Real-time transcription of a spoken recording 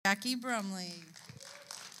Jackie Brumley.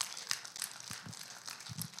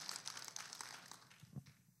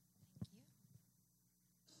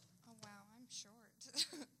 Oh, wow, I'm short.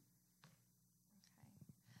 Okay.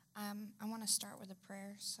 I want to start with a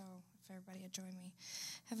prayer, so if everybody would join me.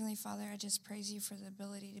 Heavenly Father, I just praise you for the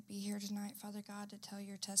ability to be here tonight, Father God, to tell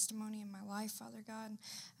your testimony in my life, Father God.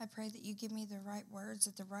 I pray that you give me the right words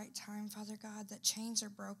at the right time, Father God, that chains are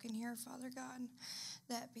broken here, Father God,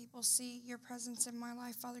 that people see your presence in my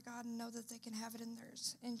life, Father God, and know that they can have it in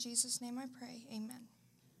theirs. In Jesus' name I pray, amen.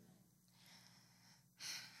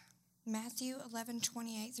 Matthew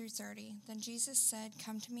 11:28-30. Then Jesus said,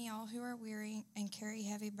 "Come to me, all who are weary and carry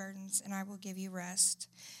heavy burdens, and I will give you rest.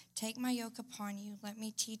 Take my yoke upon you. Let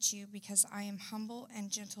me teach you, because I am humble and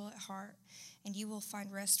gentle at heart, and you will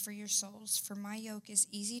find rest for your souls. For my yoke is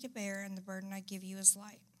easy to bear, and the burden I give you is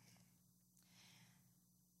light."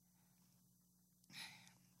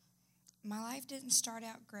 My life didn't start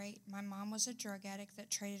out great. My mom was a drug addict that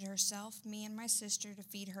traded herself, me, and my sister to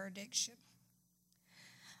feed her addiction.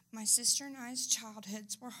 My sister and I's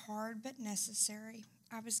childhoods were hard but necessary.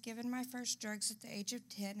 I was given my first drugs at the age of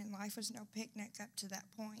 10, and life was no picnic up to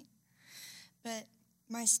that point. But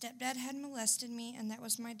my stepdad had molested me, and that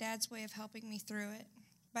was my dad's way of helping me through it.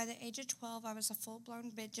 By the age of 12, I was a full-blown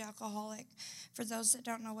binge alcoholic. For those that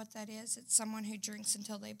don't know what that is, it's someone who drinks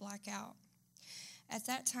until they black out. At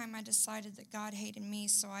that time, I decided that God hated me,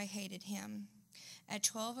 so I hated him. At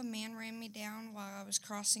 12, a man ran me down while I was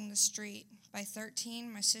crossing the street. By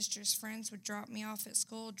 13, my sister's friends would drop me off at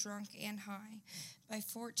school drunk and high. By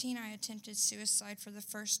 14, I attempted suicide for the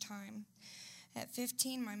first time. At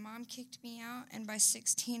 15, my mom kicked me out, and by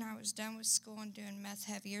 16, I was done with school and doing meth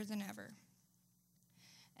heavier than ever.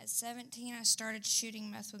 At 17, I started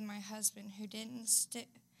shooting meth with my husband,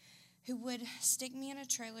 who would stick me in a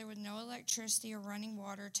trailer with no electricity or running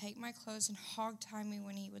water, take my clothes, and hog-tie me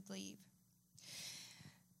when he would leave.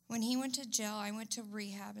 When he went to jail, I went to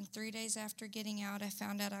rehab, and 3 days after getting out, I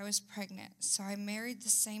found out I was pregnant. So I married the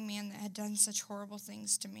same man that had done such horrible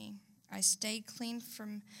things to me. I stayed clean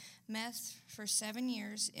from meth for 7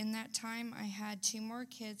 years. In that time, I had 2 more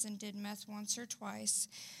kids and did meth once or twice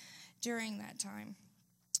during that time.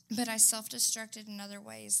 But I self-destructed in other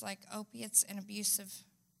ways, like opiates and abusive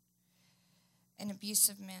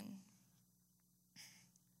men.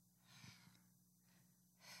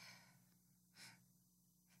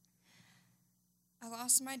 I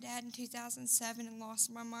lost my dad in 2007 and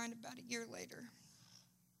lost my mind about a year later.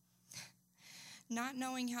 Not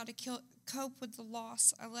knowing how to cope with the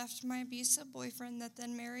loss, I left my abusive boyfriend that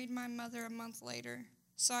then married my mother a month later.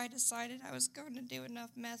 So I decided I was going to do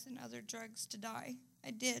enough meth and other drugs to die.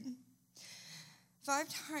 I did. 5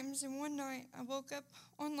 times in one night, I woke up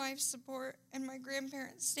on life support and my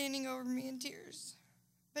grandparents standing over me in tears.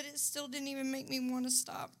 But it still didn't even make me want to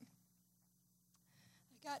stop.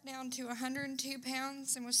 I got down to 102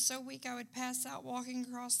 pounds and was so weak I would pass out walking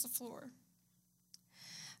across the floor.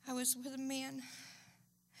 I was with a man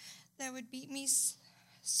that would beat me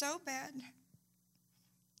so bad.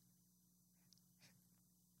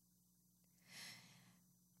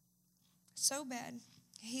 So bad,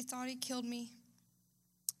 he thought he killed me.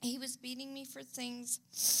 He was beating me for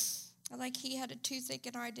things like he had a toothache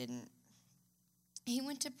and I didn't. He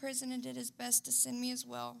went to prison and did his best to send me as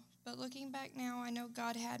well. But looking back now, I know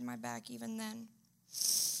God had my back even then.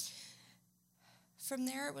 From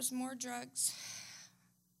there, it was more drugs,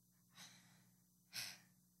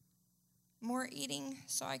 more eating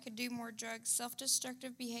so I could do more drugs,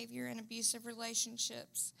 self-destructive behavior, and abusive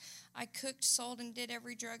relationships. I cooked, sold, and did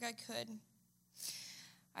every drug I could.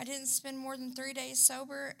 I didn't spend more than 3 days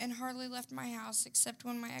sober and hardly left my house except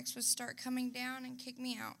when my ex would start coming down and kick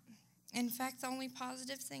me out. In fact, the only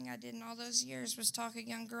positive thing I did in all those years was talk a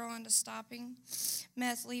young girl into stopping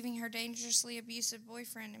meth, leaving her dangerously abusive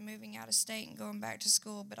boyfriend, and moving out of state and going back to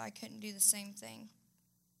school, but I couldn't do the same thing.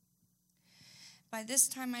 By this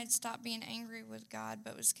time, I'd stopped being angry with God,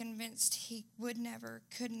 but was convinced he could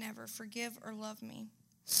never forgive or love me.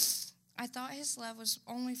 I thought his love was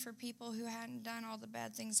only for people who hadn't done all the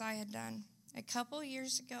bad things I had done. A couple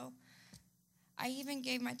years ago, I even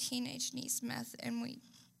gave my teenage niece meth and weed,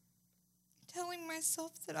 telling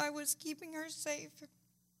myself that I was keeping her safe.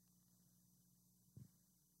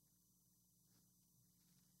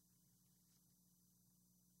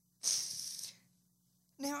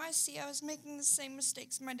 Now I see I was making the same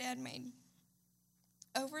mistakes my dad made.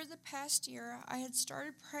 Over the past year, I had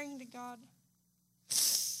started praying to God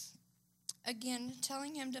again,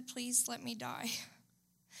 telling him to please let me die.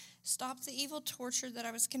 Stop the evil torture that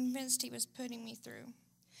I was convinced he was putting me through.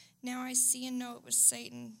 Now I see and know it was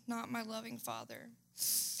Satan, not my loving Father.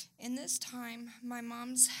 In this time, my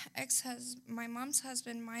mom's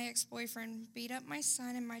husband, my ex-boyfriend, beat up my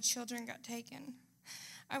son and my children got taken.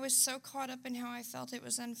 I was so caught up in how I felt it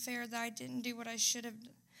was unfair that I didn't do what I should have,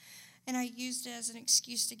 and I used it as an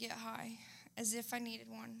excuse to get high, as if I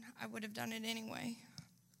needed one. I would have done it anyway.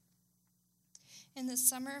 In the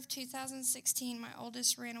summer of 2016, my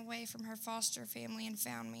oldest ran away from her foster family and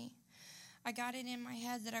found me. I got it in my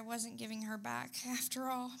head that I wasn't giving her back. After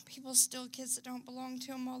all, people steal kids that don't belong to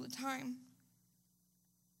them all the time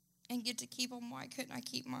and get to keep them. Why couldn't I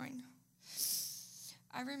keep mine?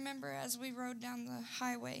 I remember as we rode down the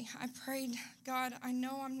highway, I prayed, God, I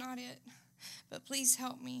know I'm not it, but please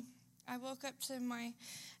help me. I woke up to my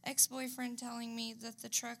ex-boyfriend telling me that the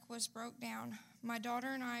truck was broke down. My daughter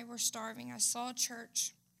and I were starving. I saw a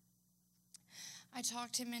church. I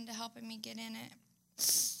talked him into helping me get in it.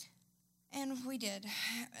 And we did,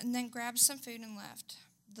 and then grabbed some food and left.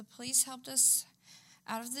 The police helped us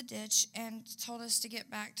out of the ditch and told us to get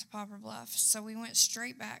back to Poplar Bluff, so we went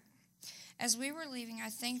straight back. As we were leaving, I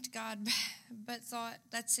thanked God, but thought,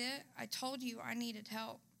 that's it? I told you I needed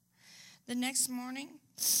help. The next morning,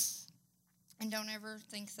 and don't ever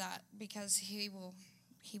think that, because he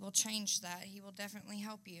will change that. He will definitely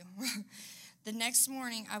help you. The next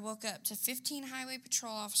morning, I woke up to 15 highway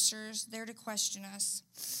patrol officers there to question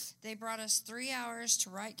us. They brought us 3 hours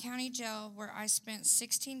to Wright County Jail, where I spent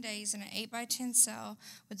 16 days in an 8x10 cell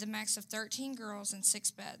with a max of 13 girls and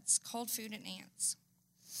 6 beds, cold food, and ants.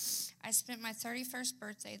 I spent my 31st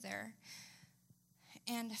birthday there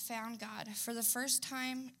and found God. For the first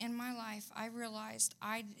time in my life, I realized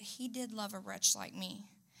He did love a wretch like me,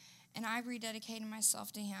 and I rededicated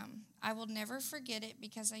myself to Him. I will never forget it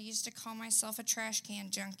because I used to call myself a trash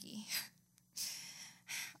can junkie.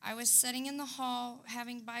 I was sitting in the hall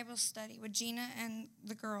having Bible study with Gina and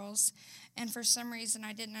the girls, and for some reason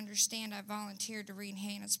I didn't understand. I volunteered to read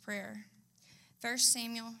Hannah's prayer. 1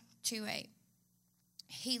 Samuel 2:8.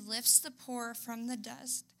 He lifts the poor from the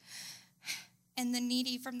dust and the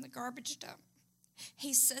needy from the garbage dump.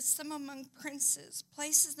 He sets them among princes,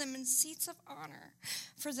 places them in seats of honor.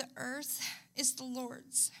 For the earth is the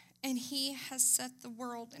Lord's, and He has set the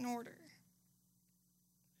world in order.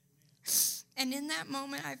 And in that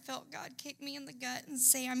moment, I felt God kick me in the gut and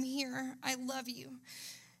say, I'm here. I love you.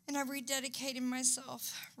 And I rededicated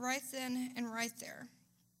myself right then and right there.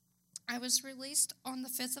 I was released on the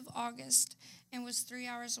 5th of August and was 3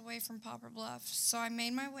 hours away from Poplar Bluff. So I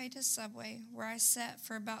made my way to Subway, where I sat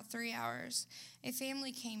for about 3 hours. A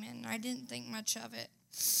family came in. I didn't think much of it.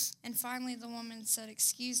 And finally, the woman said,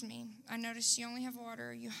 excuse me, I noticed you only have water.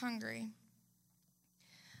 Are you hungry?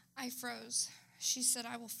 I froze. She said,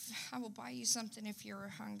 I will buy you something if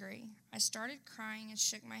you're hungry. I started crying and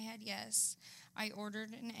shook my head yes. I ordered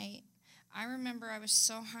and ate. I remember I was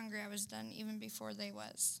so hungry I was done even before they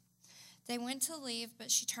was. They went to leave, but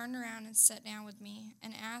she turned around and sat down with me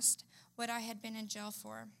and asked what I had been in jail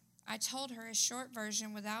for. I told her a short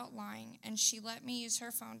version without lying, and she let me use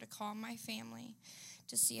her phone to call my family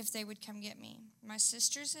to see if they would come get me. My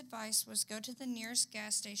sister's advice was go to the nearest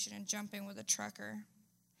gas station and jump in with a trucker.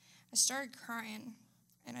 I started crying,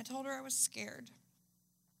 and I told her I was scared.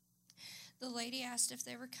 The lady asked if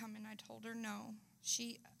they were coming. I told her no.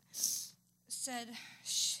 She said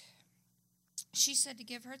to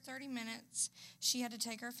give her 30 minutes. She had to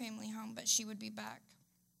take her family home, but she would be back.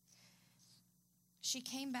 She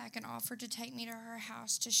came back and offered to take me to her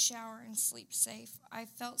house to shower and sleep safe. I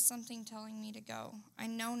felt something telling me to go. I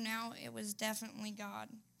know now it was definitely God.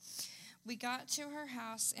 We got to her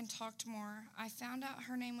house and talked more. I found out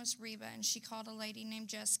her name was Reba, and she called a lady named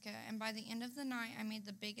Jessica. And by the end of the night, I made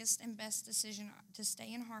the biggest and best decision to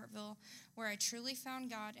stay in Hartville, where I truly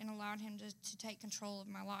found God and allowed Him to take control of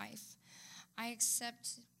my life. I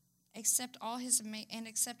accept all His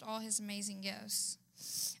amazing gifts.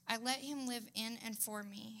 I let Him live in and for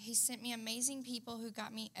me. He sent me amazing people who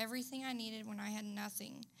got me everything I needed when I had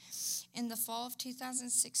nothing. In the fall of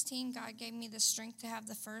 2016, God gave me the strength to have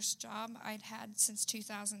the first job I'd had since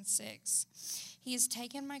 2006. He has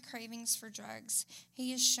taken my cravings for drugs.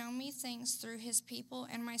 He has shown me things through His people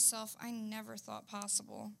and myself I never thought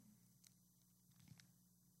possible.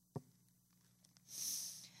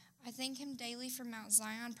 I thank Him daily for Mount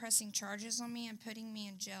Zion pressing charges on me and putting me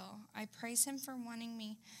in jail. I praise Him for wanting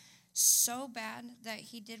me so bad that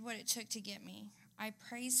He did what it took to get me. I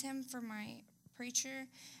praise Him for my preacher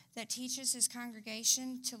that teaches his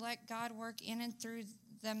congregation to let God work in and through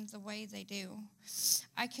them the way they do.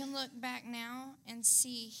 I can look back now and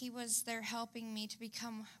see He was there helping me to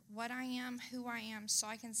become what I am, who I am, so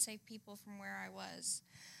I can save people from where I was.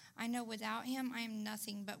 I know without Him I am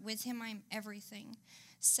nothing, but with Him I am everything.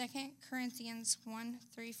 2 Corinthians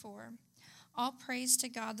 1:3-4. All praise to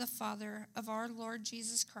God the Father of our Lord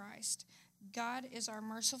Jesus Christ. God is our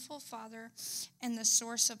merciful Father and the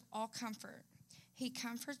source of all comfort. He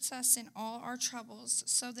comforts us in all our troubles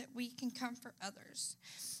so that we can comfort others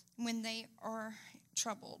when they are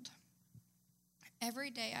troubled.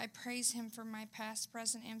 Every day I praise him for my past,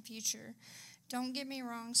 present, and future. Don't get me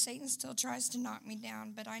wrong, Satan still tries to knock me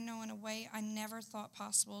down, but I know in a way I never thought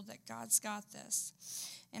possible that God's got this.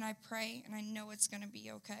 And I pray and I know it's going to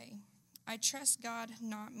be okay. I trust God,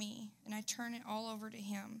 not me, and I turn it all over to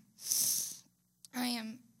him. I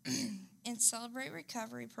am in Celebrate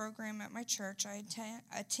Recovery program at my church. I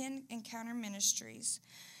attend Encounter Ministries.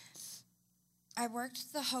 I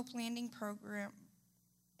worked the Hope Landing program,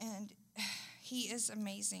 and he is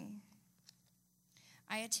amazing.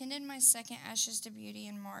 I attended my second Ashes to Beauty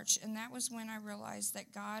in March, and that was when I realized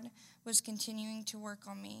that God was continuing to work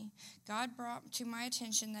on me. God brought to my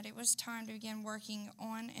attention that it was time to begin working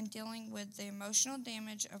on and dealing with the emotional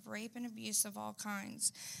damage of rape and abuse of all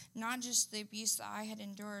kinds. Not just the abuse that I had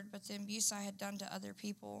endured, but the abuse I had done to other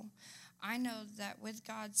people. I know that with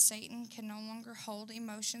God, Satan can no longer hold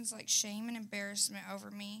emotions like shame and embarrassment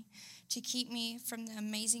over me to keep me from the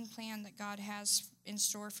amazing plan that God has in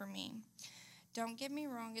store for me. Don't get me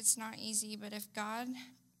wrong, it's not easy, but if God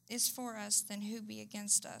is for us, then who be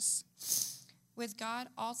against us? With God,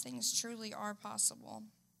 all things truly are possible.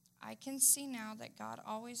 I can see now that God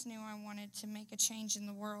always knew I wanted to make a change in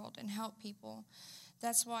the world and help people.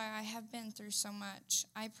 That's why I have been through so much.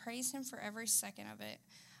 I praise him for every second of it.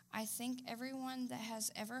 I thank everyone that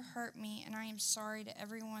has ever hurt me, and I am sorry to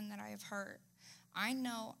everyone that I have hurt. I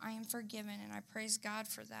know I am forgiven, and I praise God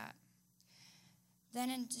for that. Then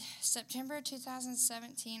in September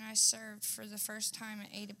 2017, I served for the first time at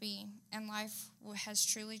A to B, and life has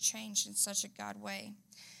truly changed in such a God way.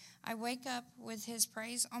 I wake up with his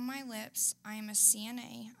praise on my lips. I am a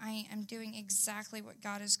CNA. I am doing exactly what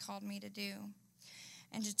God has called me to do.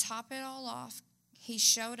 And to top it all off, he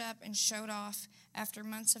showed up and showed off after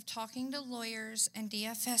months of talking to lawyers and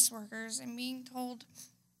DFS workers and being told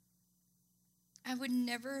I would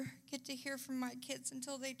never get to hear from my kids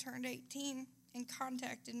until they turned 18. And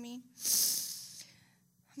contacted me.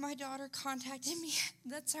 My daughter contacted me.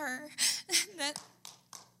 That's her.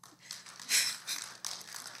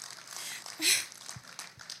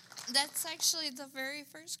 That's actually the very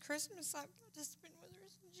first Christmas I've got to spend with her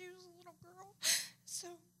since she was a little girl.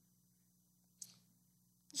 So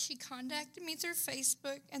she contacted me through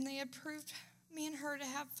Facebook, and they approved me and her to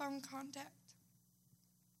have phone contact.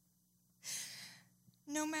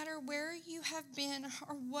 No matter where you have been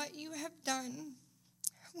or what you have done,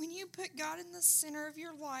 when you put God in the center of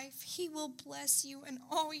your life, he will bless you in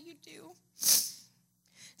all you do.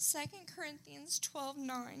 2 Corinthians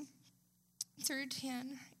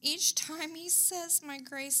 12:9-10. Each time he says, my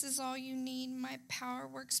grace is all you need. My power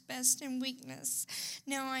works best in weakness.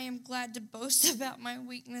 Now I am glad to boast about my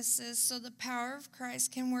weaknesses so the power of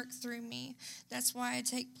Christ can work through me. That's why I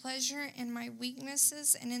take pleasure in my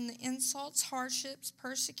weaknesses and in the insults, hardships,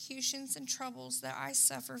 persecutions, and troubles that I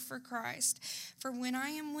suffer for Christ. For when I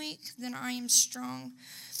am weak, then I am strong.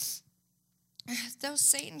 Though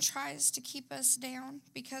Satan tries to keep us down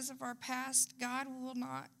because of our past, God will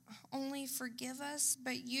not only forgive us,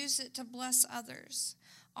 but use it to bless others.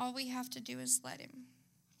 All we have to do is let him.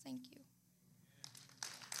 Thank you.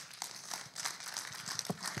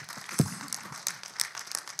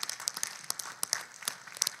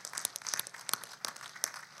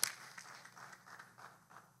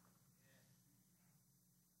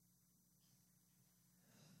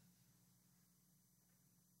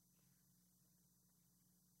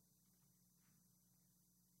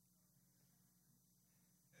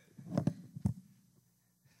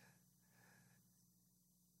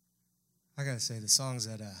 I gotta say, the songs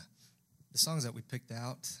that we picked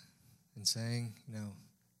out and sang,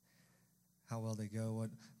 how well they go.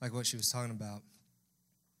 What she was talking about,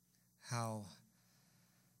 how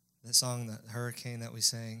that song, that Hurricane that we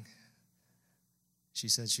sang. She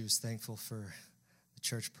said she was thankful for the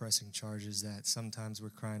church pressing charges. That sometimes we're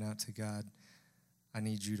crying out to God, I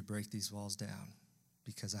need you to break these walls down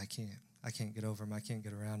because I can't get over them. I can't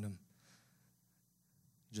get around them.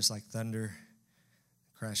 Just like thunder,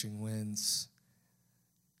 crashing winds.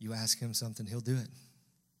 You ask him something, he'll do it.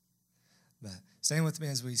 But stand with me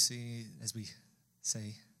as we say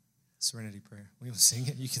Serenity Prayer. We will sing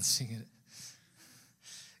it. You can sing it.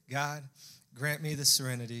 God, grant me the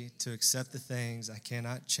serenity to accept the things I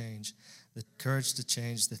cannot change, the courage to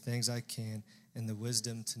change the things I can, and the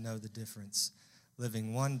wisdom to know the difference.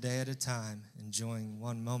 Living one day at a time, enjoying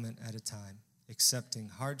one moment at a time. accepting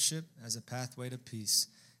hardship as a pathway to peace,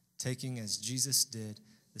 taking as Jesus did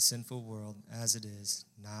the sinful world as it is,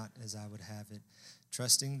 not as I would have it,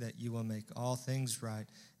 trusting that you will make all things right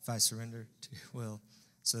if I surrender to your will,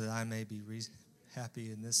 so that I may be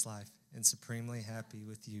happy in this life and supremely happy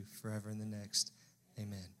with you forever in the next.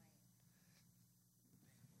 Amen.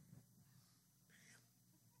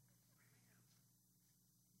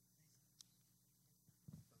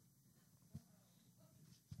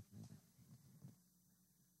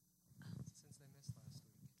 Since they missed last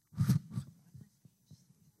week.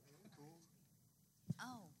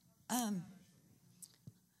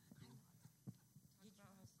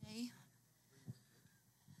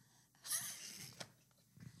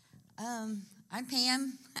 I'm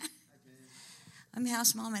Pam. I'm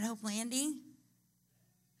house mom at Hope Landing.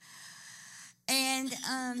 And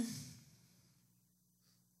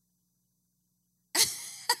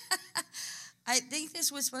I think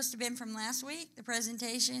this was supposed to have been from last week, the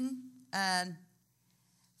presentation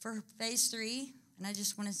for Phase 3. And I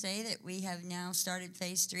just want to say that we have now started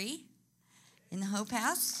Phase 3 in the Hope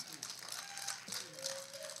House.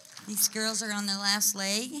 These girls are on their last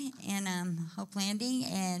leg in Hope Landing,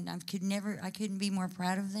 and I couldn't be more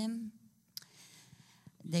proud of them.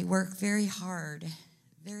 They work very hard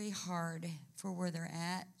for where they're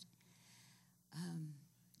at.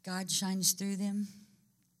 God shines through them,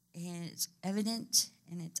 and it's evident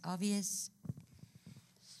and it's obvious.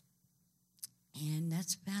 And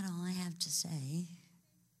that's about all I have to say.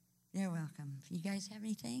 You're welcome. You guys have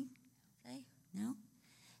anything to say? No?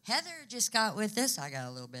 Heather just got with us. I got a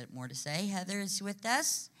little bit more to say. Heather is with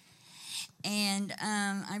us, and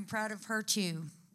I'm proud of her too.